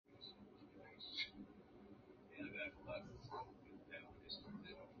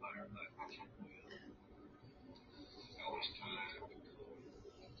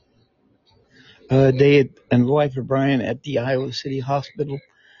Day and the life of Brian at the Iowa City Hospital.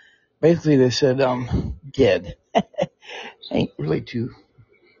 Basically, they said, dead. Ain't really too.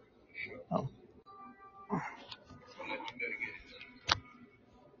 Oh.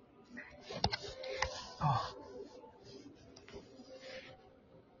 Oh.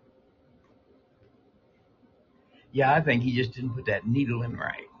 Yeah, I think he just didn't put that needle in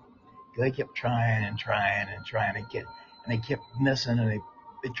right. They kept trying and trying and trying to get, and they kept missing, and they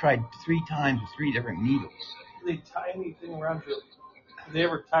tried 3 times with 3 different needles. Did they tie anything around you? Did they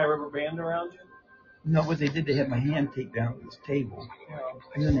ever tie a rubber band around you? No, what they did, they had my hand taped down to this table, Yeah.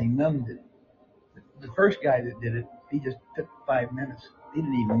 and then they numbed it. The first guy that did it, he just took 5 minutes. He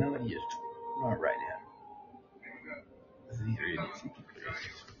didn't even know it. He just run it right in. These are idiots.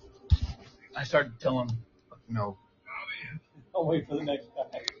 I started telling him, no. I'll wait for the next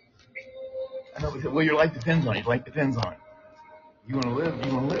guy. I know. He said, well, your life depends on it. Your life depends on it. You want to live,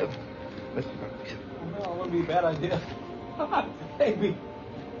 you want to live. But, no, it wouldn't be a bad idea. Maybe.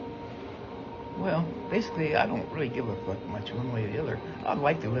 Well, basically, I don't really give a fuck much one way or the other. I'd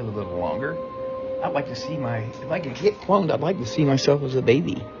like to live a little longer. I'd like to see if I could get cloned, I'd like to see myself as a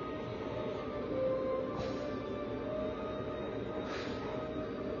baby.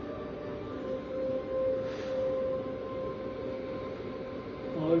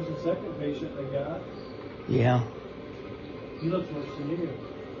 Well, there's a second patient they got. Yeah. He looks worse than you.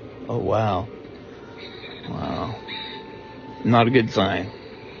 Oh, wow. Wow. Not a good sign.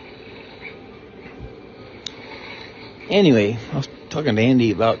 Anyway, I was talking to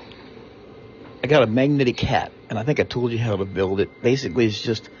Andy about, I got a magnetic hat, and I think I told you how to build it. Basically, it's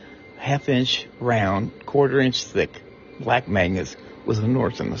just 1/2 inch round, 1/4 inch thick black magnets with the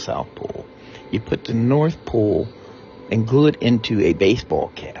north and the south pole. You put the north pole and glue it into a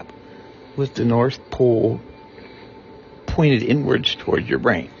baseball cap with the north pole pointed inwards towards your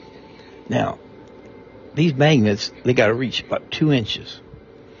brain. Now, these magnets, they got to reach about 2 inches.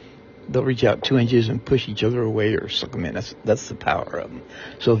 They'll reach out 2 inches and push each other away or suck them in. That's the power of them.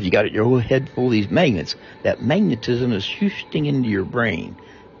 So if you got your whole head full of these magnets, that magnetism is shooting into your brain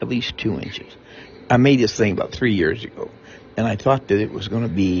at least 2 inches. I made this thing about 3 years ago, and I thought that it was going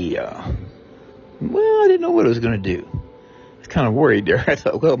to be, I didn't know what it was going to do. I was kind of worried there. I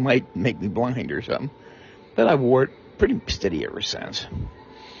thought, well, it might make me blind or something. But I wore it pretty steady ever since.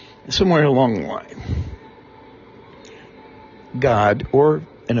 Somewhere along the line, God, or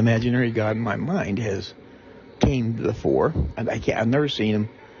an imaginary God in my mind, has came to the fore. I've never seen him.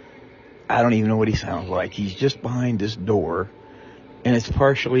 I don't even know what he sounds like. He's just behind this door, and it's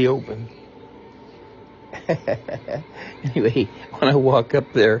partially open. Anyway, when I walk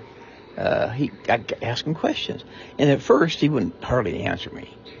up there, I ask him questions. And at first, he wouldn't hardly answer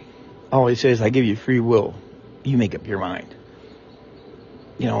me. All he says, I give you free will. You make up your mind.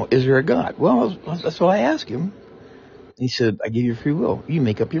 Is there a God? Well, that's what I asked him. He said, I give you free will. You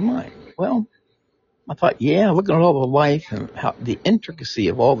make up your mind. Well, I thought, yeah, looking at all the life and how the intricacy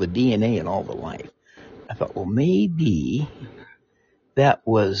of all the DNA and all the life, I thought, well, maybe that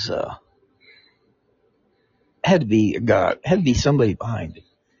was, had to be a God, had to be somebody behind it.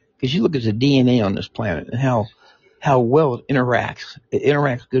 Because you look at the DNA on this planet and how well it interacts. It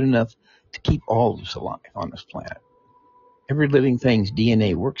interacts good enough to keep all of us alive on this planet. Every living thing's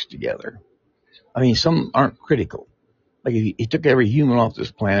DNA works together. I mean, some aren't critical. Like if you took every human off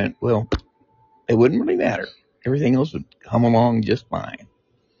this planet, well, it wouldn't really matter. Everything else would come along just fine.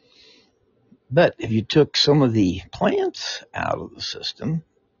 But if you took some of the plants out of the system,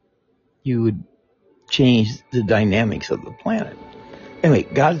 you would change the dynamics of the planet. Anyway,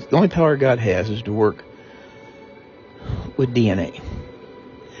 the only power God has is to work with DNA.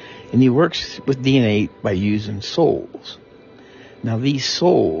 And he works with DNA by using souls. Now these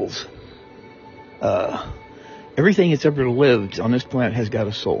souls, everything that's ever lived on this planet has got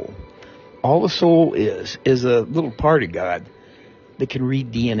a soul. All the soul is a little part of God that can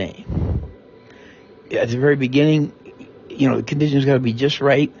read DNA. At the very beginning, the conditions got to be just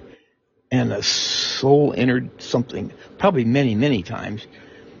right, and the soul entered something, probably many, many times,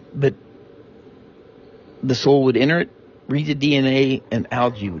 but the soul would enter it, read the DNA, and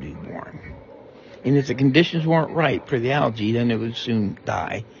algae would be born. And if the conditions weren't right for the algae, then it would soon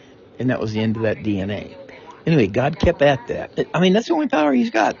die, and that was the end of that DNA. Anyway, God kept at that. I mean, that's the only power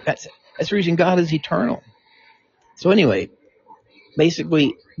he's got. That's the reason God is eternal. So anyway,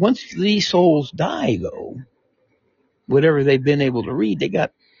 basically, once these souls die, though, whatever they've been able to read, they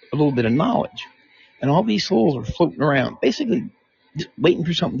got a little bit of knowledge. And all these souls are floating around, basically just waiting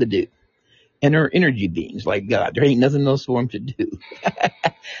for something to do. And they're energy beings like God. There ain't nothing else for them to do.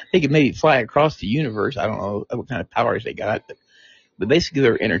 They could maybe fly across the universe. I don't know what kind of powers they got, but basically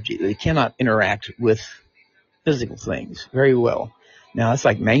they're energy. They cannot interact with physical things very well. Now, it's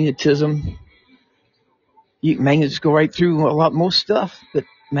like magnetism. Magnets go right through most stuff, but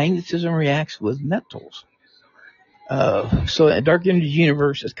magnetism reacts with metals. So a dark energy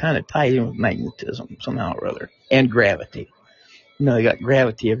universe is kind of tied in with magnetism somehow or other, and gravity. You got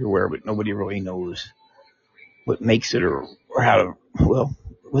gravity everywhere, but nobody really knows what makes it or how to,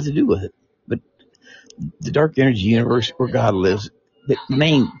 what to do with it. But the dark energy universe where God lives, the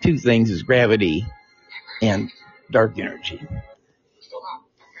main two things is gravity and dark energy.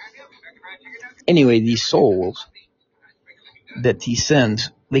 Anyway, these souls that he sends,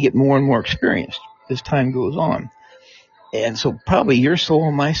 they get more and more experienced as time goes on. And so probably your soul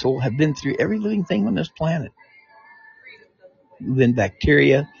and my soul have been through every living thing on this planet. We've been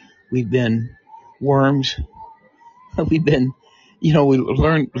bacteria. We've been worms. We've been, we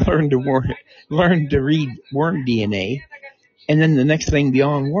learned to read worm DNA. And then the next thing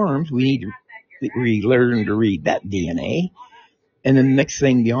beyond worms, we need to relearn to read that DNA. And then the next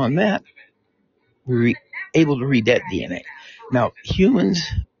thing beyond that, we're able to read that DNA. Now, humans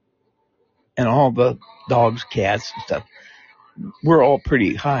and all the dogs, cats, and stuff, we're all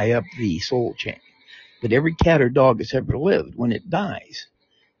pretty high up the soul chain. But every cat or dog that's ever lived, when it dies,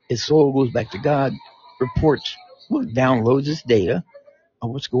 its soul goes back to God, reports, downloads its data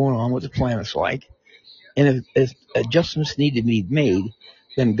of what's going on, what the planet's like. And if adjustments need to be made,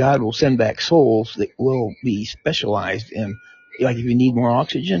 then God will send back souls that will be specialized in, like if you need more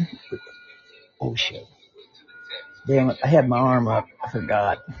oxygen. Oh, shit. Damn it, I had my arm up. I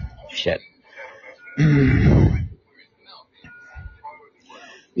forgot. Shit.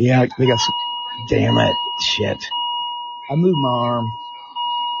 Yeah, they got some. Damn it. Shit. I moved my arm.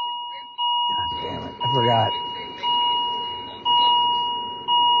 God damn it. I forgot.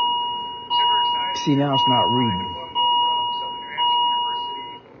 See, now it's not reading.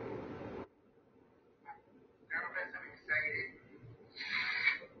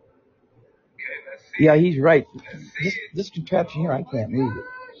 Yeah, he's right. This contraption here, I can't move it.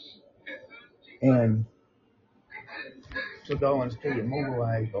 And so Darwin's stay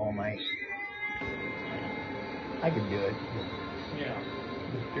immobilized all night. I could do it. Yeah.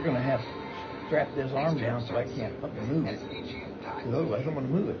 But you're going to have to strap this arm down so I can't fucking move it. Because otherwise I'm going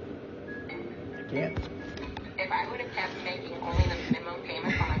to move it. I can't. If I would have kept making only the minimum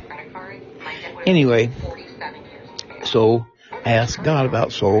payments on my credit card, my debt would have Anyway, been 47 years to pay off. So I asked God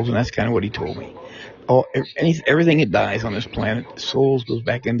about souls, and that's kind of what he told me. Everything that dies on this planet, souls goes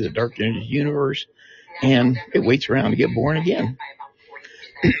back into the dark energy universe, and it waits around to get born again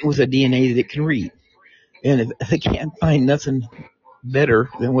with a DNA that it can read. And if they can't find nothing better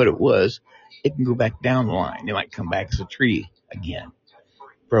than what it was, it can go back down the line. It might come back as a tree again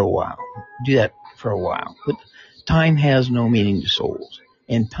for a while. Do that for a while. But time has no meaning to souls,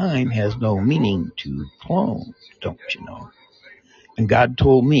 and time has no meaning to clones, don't you know? And God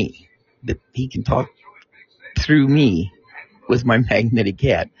told me that he can talk through me with my magnetic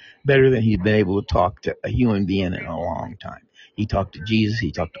cat better than he's been able to talk to a human being in a long time. He talked to Jesus,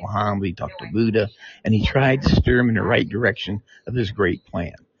 he talked to Muhammad, he talked to Buddha, and he tried to steer him in the right direction of his great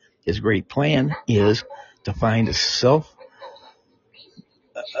plan. His great plan is to find a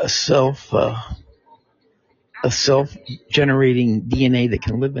self-generating DNA that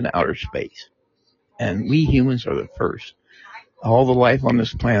can live in outer space. And we humans are the first. All the life on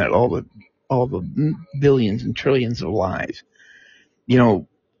this planet, all the billions and trillions of lives.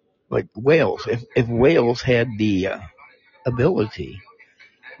 Like whales. If whales had the ability,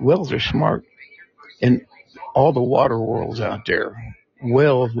 whales are smart. And all the water worlds out there,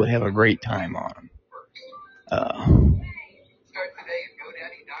 whales would have a great time on them.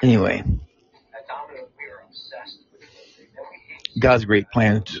 Anyway, God's great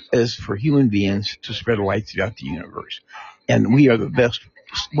plan is for human beings to spread light throughout the universe. And we are the best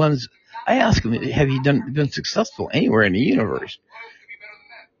ones. I asked him, have you been successful anywhere in the universe?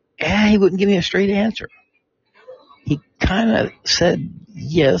 And he wouldn't give me a straight answer. He kind of said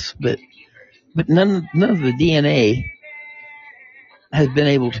yes, but none of the DNA has been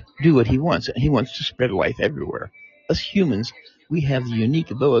able to do what he wants. He wants to spread life everywhere. Us humans, we have the unique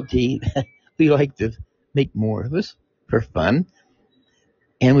ability. We like to make more of us for fun,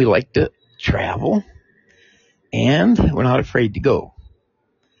 and we like to travel, and we're not afraid to go.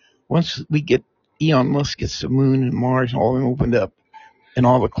 Once Elon Musk gets the moon and Mars and all of them opened up, and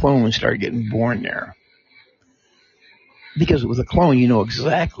all the clones start getting born there. Because with a clone, you know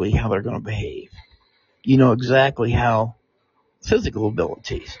exactly how they're going to behave. You know exactly how physical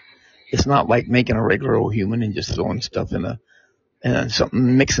abilities. It's not like making a regular old human and just throwing stuff in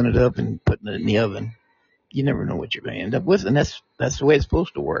something, mixing it up and putting it in the oven. you never know what you're going to end up with, and that's the way it's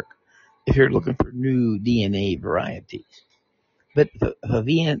supposed to work if you're looking for new DNA varieties. But if a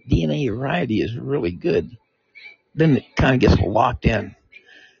DNA variety is really good, then it kind of gets locked in,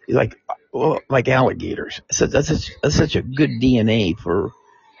 like alligators. So that's such a good DNA for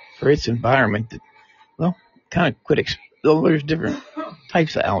its environment that, well, kind of quit. Though there's different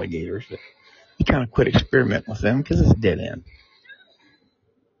types of alligators, but you kind of quit experimenting with them because it's a dead end.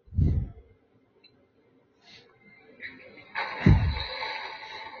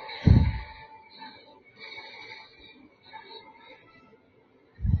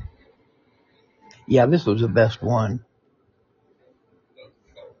 Yeah, this was the best one.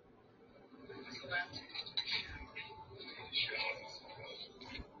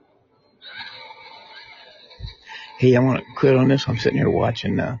 Hey, I want to quit on this. I'm sitting here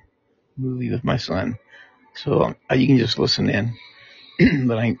watching a movie with my son, so you can just listen in.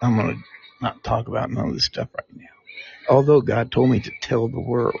 But I'm going to not talk about none of this stuff right now. Although God told me to tell the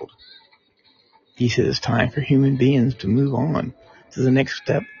world, He said it's time for human beings to move on to the next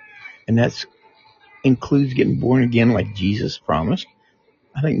step, and that includes getting born again like Jesus promised.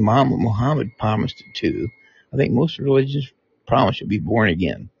 I think Muhammad promised it too. I think most religions promise you'll be born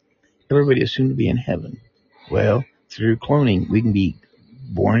again. Everybody is soon to be in heaven. Well, through cloning, we can be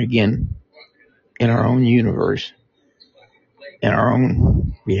born again in our own universe, in our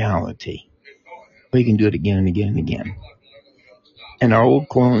own reality. We can do it again and again and again. And our old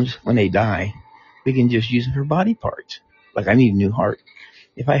clones, when they die, we can just use them for body parts. Like I need a new heart.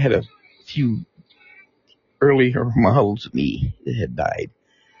 If I had a few earlier models of me that had died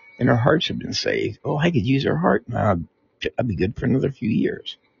and our hearts had been saved, oh, I could use our heart and I'd be good for another few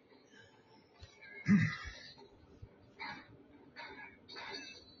years.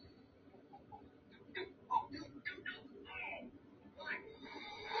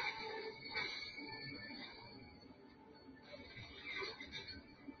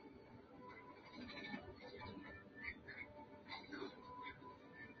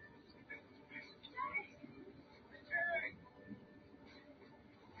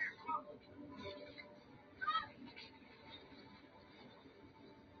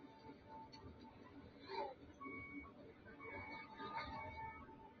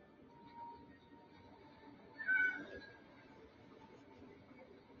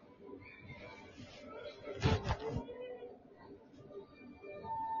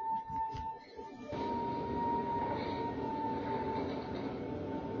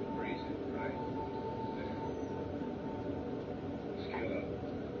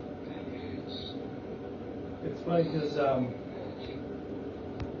 It's funny because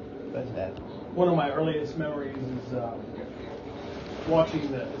What's that? one of my earliest memories is watching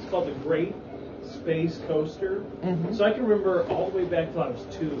it's called the Great Space Coaster. Mm-hmm. So I can remember all the way back till I was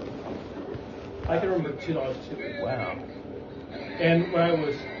 2. I can remember till I was 2. Wow. And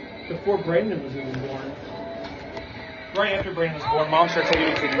before Brandon was even born, right after Brandon was born, Mom started taking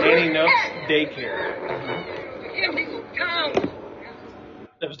me to Nanny Nook's daycare.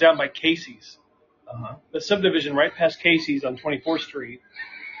 That was down by Casey's. Uh-huh. The subdivision right past Casey's on 24th Street.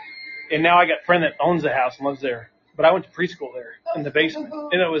 And now I got a friend that owns the house and lives there. But I went to preschool there in the basement.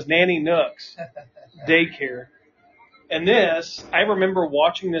 And it was Nanny Nook's daycare. And I remember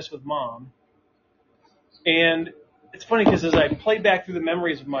watching this with Mom. And it's funny because as I play back through the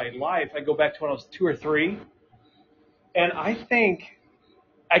memories of my life, I go back to when I was 2 or 3. And I think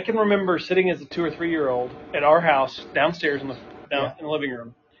I can remember sitting as a 2 or 3-year-old at our house downstairs in the living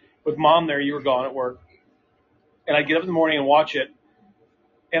room with Mom there. You were gone at work. And I'd get up in the morning and watch it.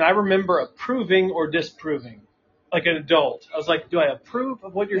 And I remember approving or disproving, like an adult. I was like, do I approve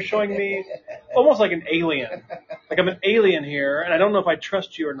of what you're showing me? Almost like an alien. Like I'm an alien here, and I don't know if I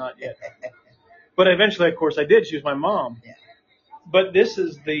trust you or not yet. But eventually, of course, I did. She was my mom. Yeah. But this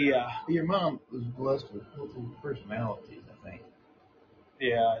is the... Your mom was blessed with multiple personalities, I think.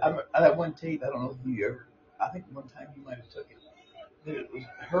 Yeah. That one tape, I don't know if you ever... I think one time you might have took it. But it was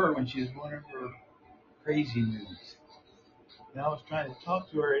her when she was one of her crazy moods. And I was trying to talk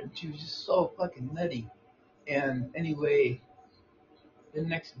to her, and she was just so fucking nutty. And anyway, the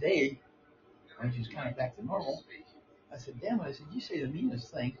next day, when she was kind of back to normal, I said, damn it, I said, you say the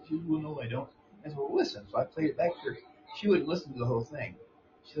meanest thing. She said, well, no, I don't. I said, well, listen. So I played it back to her. She wouldn't listen to the whole thing.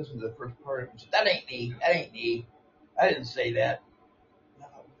 She listened to the first part of it and said, that ain't me. I didn't say that. And I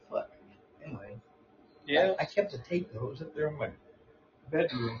thought, well, fuck. Anyway, Yeah. I kept the tape, though. It was up there in my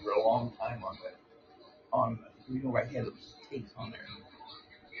bedroom for a long time where I had those tapes on there.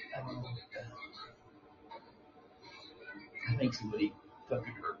 I don't know. I think somebody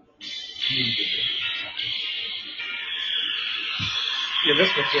fucking hurt. give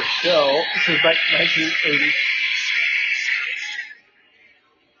this one a go. This is back 1980.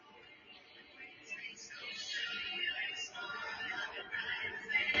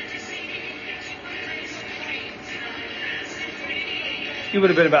 You would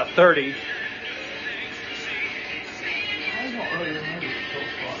have been about 30. I don't really remember it so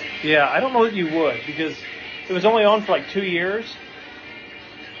far. Yeah, I don't know that you would because it was only on for like 2 years,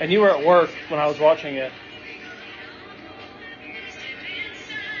 and you were at work when I was watching it.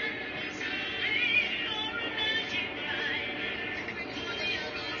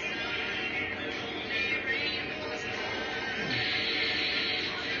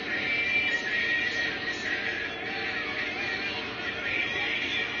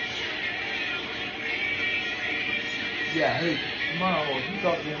 Yeah, hey, tomorrow, if you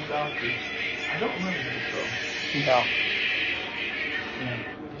talk to them doctors, I don't remember this though. No. Yeah,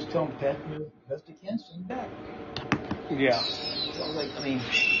 just tell them pat me best I can, send back. Yeah. Sounds like, I mean,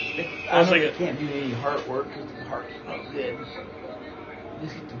 I was know like they can't do any heart work because the heart's not dead.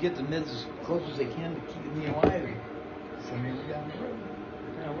 Just get the meds as close as they can to keep me alive. Send me down the road.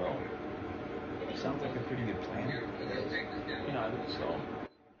 Yeah, well. Sounds like a pretty good plan. Yeah, I think so.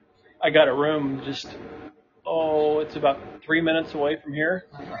 I got a room just, it's about 3 minutes away from here.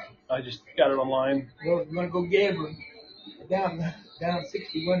 I just got it online. Well, you want to go gambling? Down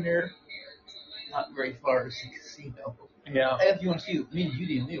 61 there. Not very far to the casino. Yeah. If you want to see, me and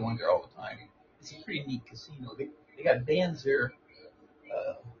Judy and Leo went there all the time. It's a pretty neat casino. They got bands there.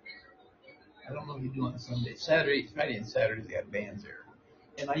 I don't know if you do on Sunday. Friday and Saturday they have bands there.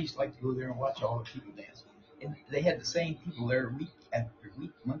 And I used to like to go there and watch all the people dance. And they had the same people there week after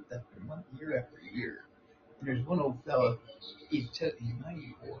week, month after month, year after year. And there's one old fella, he's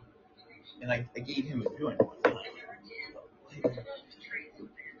 94, and I gave him a joint one time.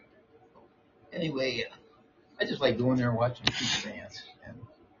 Anyway, I just like going there and watching people dance.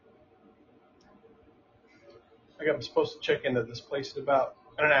 And I'm supposed to check into this place in about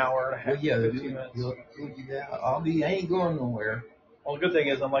an hour and a half, 15 minutes. You'll do that. I ain't going nowhere. Well, the good thing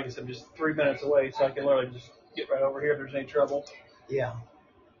is, like I said, just 3 minutes away, so I can literally just get right over here if there's any trouble. Yeah.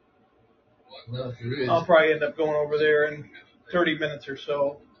 Well, if there is. I'll probably end up going over there in 30 minutes or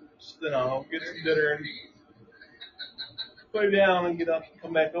so. Then I'll get some dinner and put it down and get up and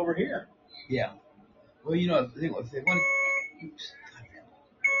come back over here. Yeah. Well, you know, they want. Oops.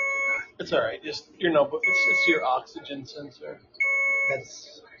 It's all right. Just your notebook. It's your oxygen sensor.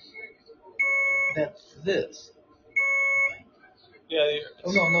 That's this. Yeah.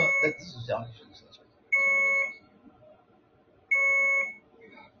 Oh no, this is the oxygen sensor.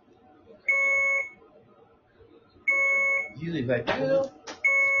 Usually,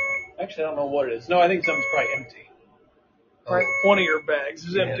 actually, I don't know what it is. No, I think something's probably empty. Right. One of your bags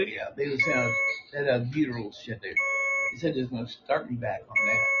is empty. Yeah, they were saying that butyrol shit there. They said they was going to start me back on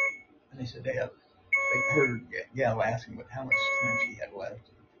that. And they said they heard a gal asking about how much time she had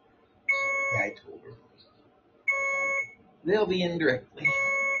left. Yeah, I told her. They'll be in directly.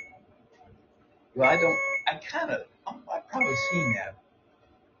 Well, I've probably seen that.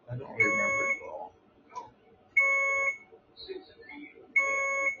 I don't really remember it at all.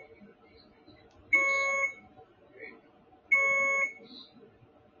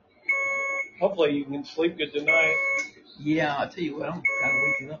 Hopefully you can sleep good tonight. Yeah, I'll tell you what, I'm kind of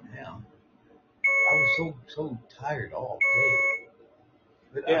waking up now. I was so tired all day.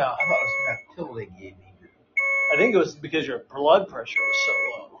 But yeah. I thought it was that pill they gave me. I think it was because your blood pressure was so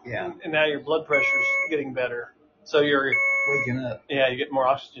low. Yeah. And now your blood pressure's getting better. So you're waking up. Yeah, you get more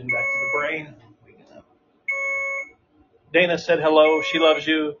oxygen back to the brain. Waking up. Dana said hello. She loves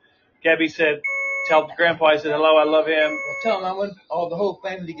you. Gabby said, tell Grandpa I said hello. I love him. Well, tell him I want the whole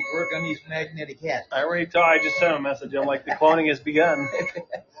family to get to work on these magnetic hats. I just sent him a message. I'm like, the cloning has begun.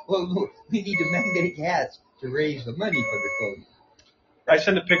 Well, we need the magnetic hats to raise the money for the cloning. I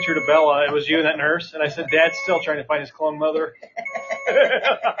sent a picture to Bella. It was you and that nurse. And I said, Dad's still trying to find his clone mother.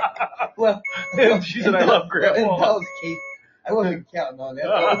 Well, she said, I love Grandpa. In Bella's case, I wasn't counting on that.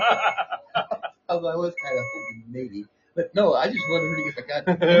 Although I was kind of hoping maybe. But no, I just wondered if I got,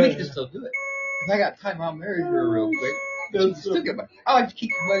 we can still do it. If I got time, I'll marry her real quick. I like to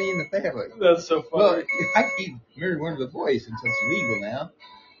keep the money in the family. That's so funny. Well, I can marry one of the boys since it's legal now.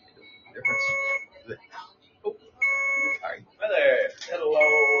 Sorry. Hi there. Hello.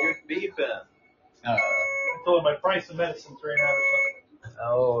 You're beeping. I told him my price of medicine's ran out or something.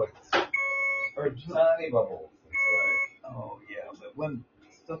 Oh, or tiny bubbles. Oh, yeah. But when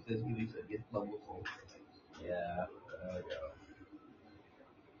stuff is really good, get bubble full. Yeah. There we go.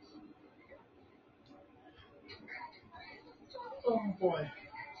 Oh, boy.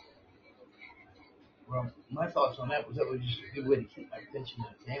 Well, my thoughts on that was just a good way to keep my pension in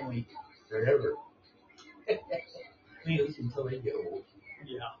the family forever. At least until they get old.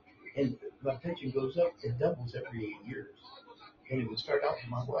 Yeah. And my pension goes up, it doubles every 8 years. And it would start out with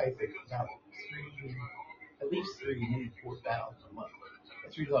my wife at about at least three, maybe 4,000 a month.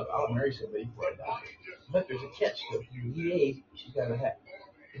 That's the reason I'll marry somebody before I die. But there's a catch though. From the VA, she's got to have.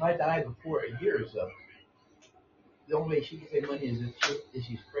 If I die before a year is up, the only way she can pay money is if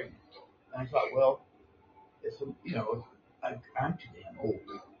she's pregnant. And I thought, well, if I'm too damn old,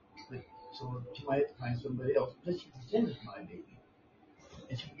 but so she might have to find somebody else. But she can send us my baby,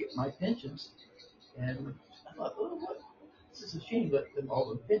 and she can get my pensions. And I thought, oh, what? This is a shame. Let them all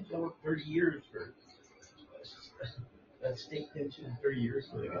the pension. I worked 30 years for that state pension, and 30 years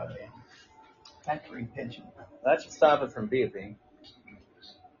for the goddamn factory pension. That should stop it from beeping.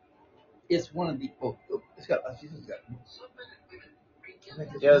 It's one of the. It's got. She's got.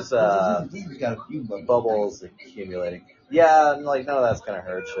 There's He's got a few bubbles accumulating. Yeah, and like none of that's gonna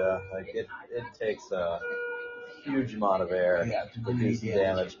hurt you. Like it takes a huge amount of air to do some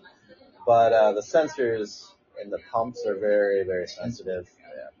damage. But the sensors in the pumps are very, very sensitive.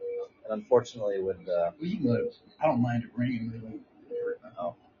 Yeah. And unfortunately, with well, you can let it. I don't mind it ringing. Really.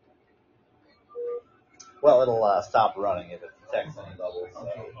 Oh. Well, it'll stop running if it detects any bubbles. So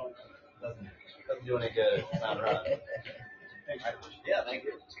doesn't do any good if it's not running. Yeah, thank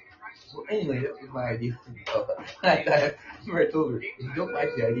you. Well, anyway, that was my idea. I told her, if you don't like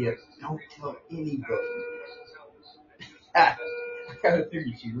the idea, don't tell anybody. I kind of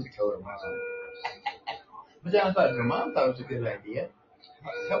figured she would tell her mom. But then I thought her mom thought it was a good idea.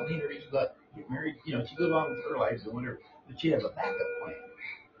 Help me introduce about get married. You know, she goes on with her life or whatever, but she has a backup plan.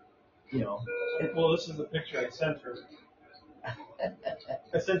 You know. Well, this is the picture I sent her.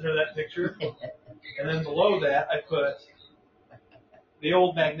 I sent her that picture, and then below that I put the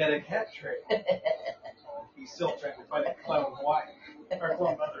old magnetic hat trick. He's still trying to find a clown wife or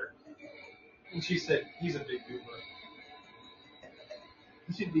clown mother. And she said, he's a big goober.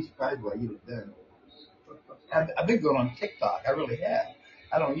 You should be surprised what you've done. I've been going on TikTok. I really have.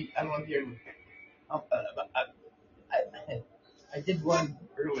 I don't know if you ever. I did one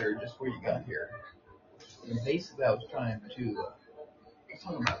earlier just before you got here. And basically, I was trying to.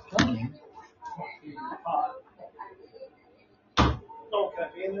 Talking about filming. Oh, can I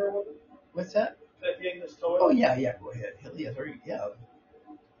be in there with it? What's that? Can I be in this toilet? Oh yeah, go ahead. Hell yeah, yeah.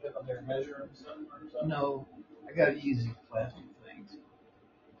 Up there measuring something or something? No, I gotta use these plastic things.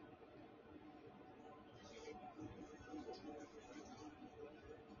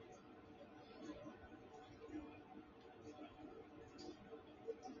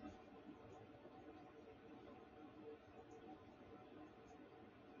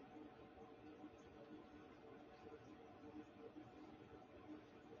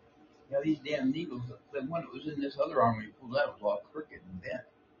 Yeah, these damn needles, the one that was in this other arm we pulled out was all crooked and bent.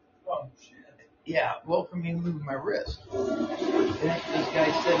 Oh, shit. Yeah, well, for me moving my wrist. And this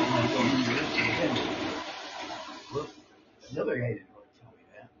guy said it when I told him your wrist is bent. Well, the other guy didn't really tell me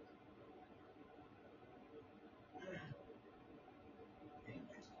that.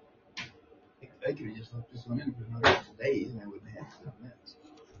 Anyway, I could have just left this one in for another couple days and I wouldn't have had to minutes.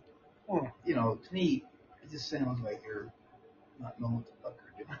 You know, to me, it just sounds like you're not knowing what the fuck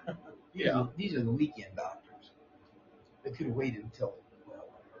you're doing. Yeah. These are the weekend doctors. They could have waited until, well,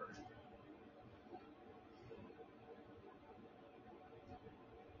 whatever.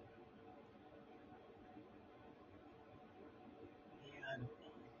 Yeah.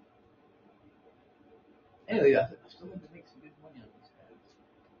 Anyway, I still have to make some good money on these guys.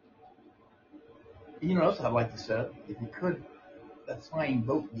 You know what else I'd like to set up? If you could, a flying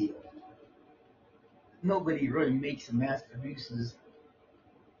boat deal. Nobody really makes and mass produces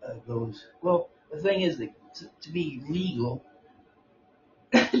those. Well, the thing is that to be legal,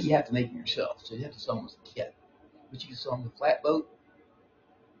 you have to make them yourself. So you have to sell them as a kit. But you can sell them the flatboat,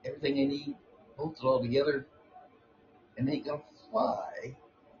 everything they need, bolt it all together, and they ain't gonna fly,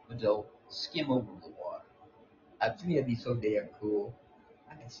 but they'll skim over the water. To me, that'd be so damn cool.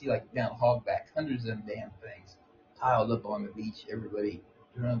 I can see like down Hogback, hundreds of them damn things piled up on the beach. Everybody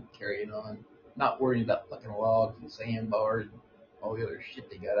drunk, carrying on, not worrying about fucking logs and sandbars and all the other shit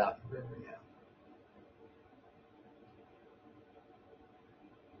they got out in the river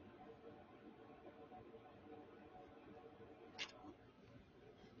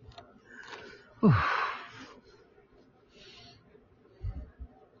now.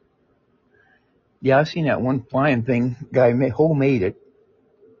 Yeah, I've seen that one flying thing. Guy homemade it,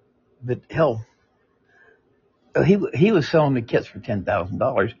 but hell, he was selling the kits for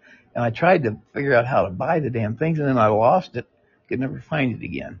 $10,000, and I tried to figure out how to buy the damn things, and then I lost it. Could never find it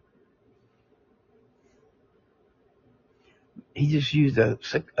again. he just used a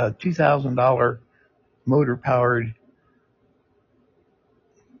 $2,000 motor powered,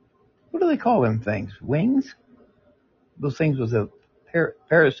 what do they call them things? Wings? Those things with the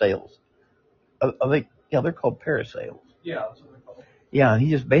parasails. They're called parasails. Yeah, that's what they call it. Yeah, and he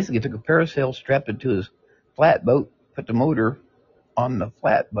just basically took a parasail, strapped it to his flat boat, put the motor on the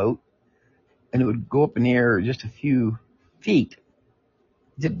flat boat, and it would go up in the air just a few feet.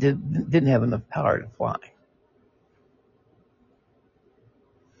 Didn't have enough power to fly.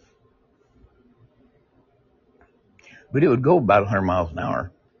 But it would go about 100 miles an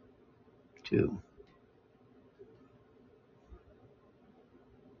hour, too.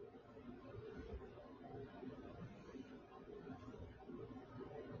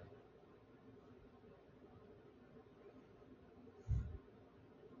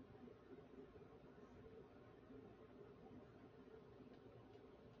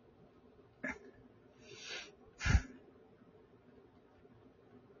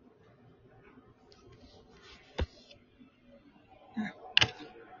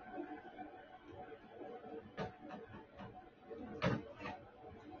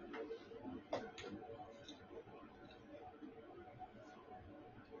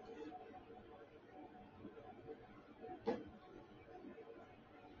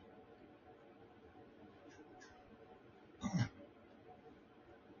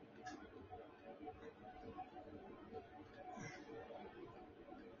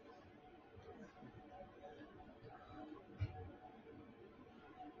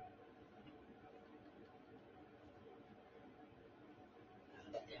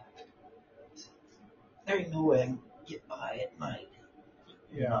 There ain't no way I can get by at night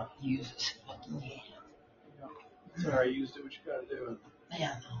and not use this fucking hand. Sorry, I used it. What you gotta do?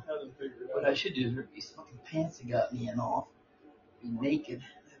 Man, no. Hasn't figured it What out. I should do is rip these fucking pants that got me in off. Be naked.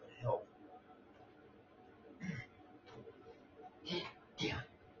 That would help. Damn.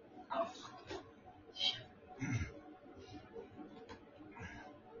 Oh, shit.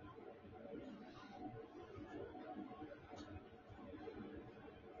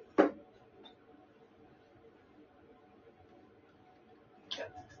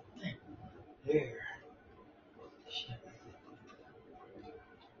 There. Shit.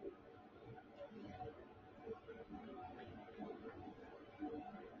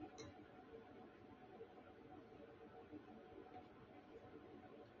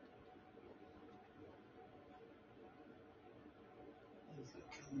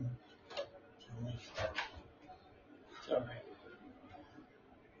 Sorry.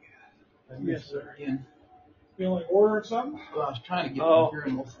 Yes, sir. Again. Feeling order or something? Well, I was trying to get Oh. the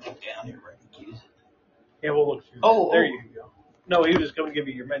urinal down here where I could use it. Yeah, we'll look through. Oh, there oh. you go. No, he was going to give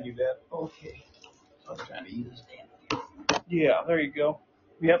you your menu, Dad. Okay. I was trying to use this damn thing. Yeah, there you go.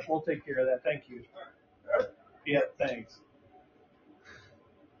 Yep, we'll take care of that. Thank you. Yep, thanks.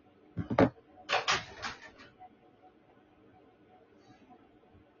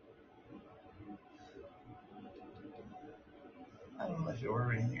 I don't know if you're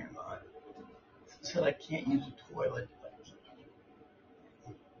already in here or not. It said I can't use a toilet.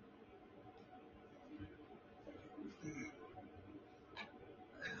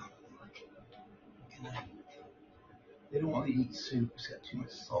 They don't want me to eat soup. It's got too much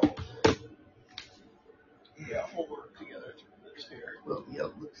salt. Yeah, we'll work together through this here. Well, yeah,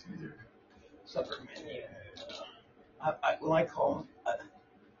 look through their supper menu. When I call him,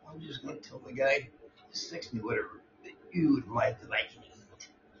 I'm just going to tell the guy to fix me whatever that you would like that I can eat.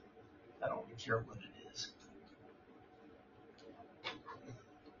 I don't really care what it is.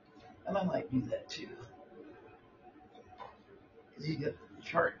 And I might do that too. Because he's got a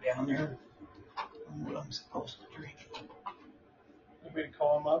chart down there on what I'm supposed to drink. Want me to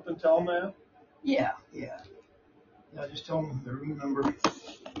call him up and tell him that? Yeah. Yeah, just tell him the room number.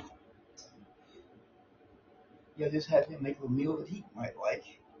 Yeah, just have him make a meal that he might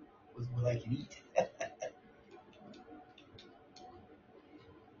like with what I can eat.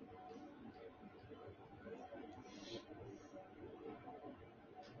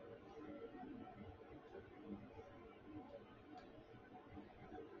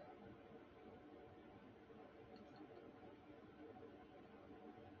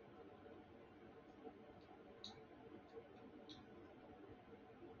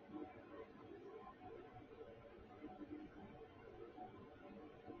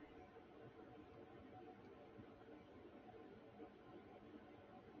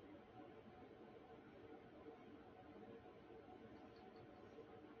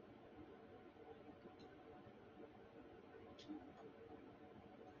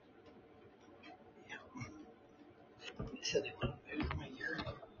 He said they want to move my ear.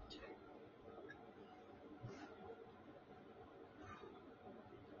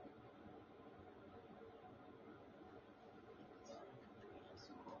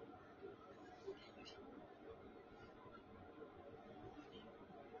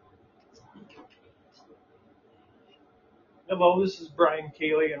 Hello, this is Brian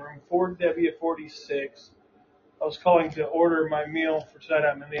Cayley in room 4W46. I was calling to order my meal for tonight.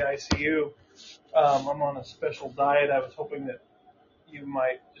 I'm in the ICU. I'm on a special diet. I was hoping that you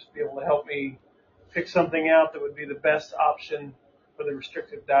might just be able to help me pick something out that would be the best option for the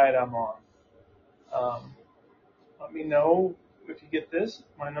restrictive diet I'm on. Let me know if you get this.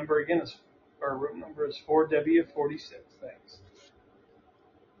 My number again is, or room number is 4W46. Thanks.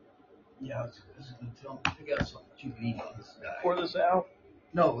 Yeah, I was going to tell them, I got something you can eat on this diet. Pour this out?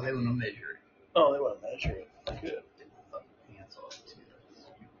 No, they want to measure it. Oh, they want to measure it. Good. Pants off too.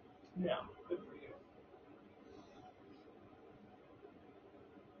 Yeah, good for you.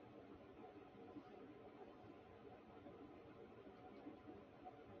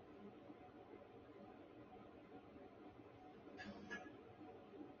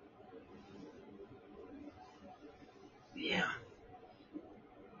 Yeah.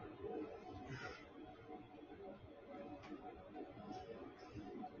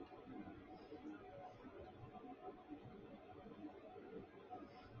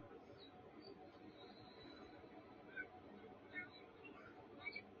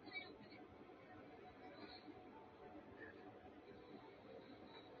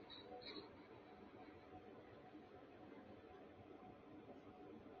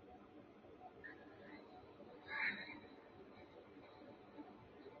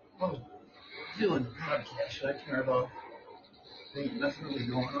 Oh, doing a podcast. Should I turn it off? Ain't nothing really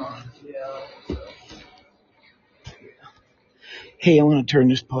going on. Yeah. Hey, I want to turn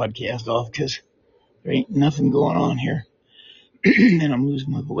this podcast off because there ain't nothing going on here. And I'm losing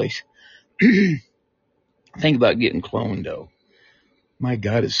my voice. Think about getting cloned, though. My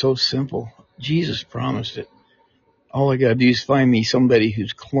God, it's so simple. Jesus promised it. All I gotta do is find me somebody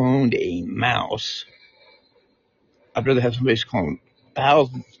who's cloned a mouse. I'd rather have somebody who's cloned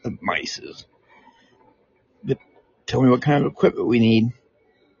thousands of mice. But tell me what kind of equipment we need,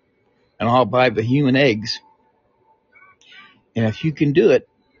 and I'll buy the human eggs. And if you can do it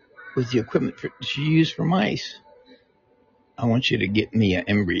with the equipment that you use for mice, I want you to get me an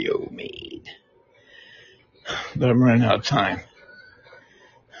embryo made. But I'm running out of time.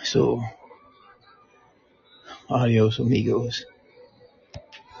 So, adios, amigos.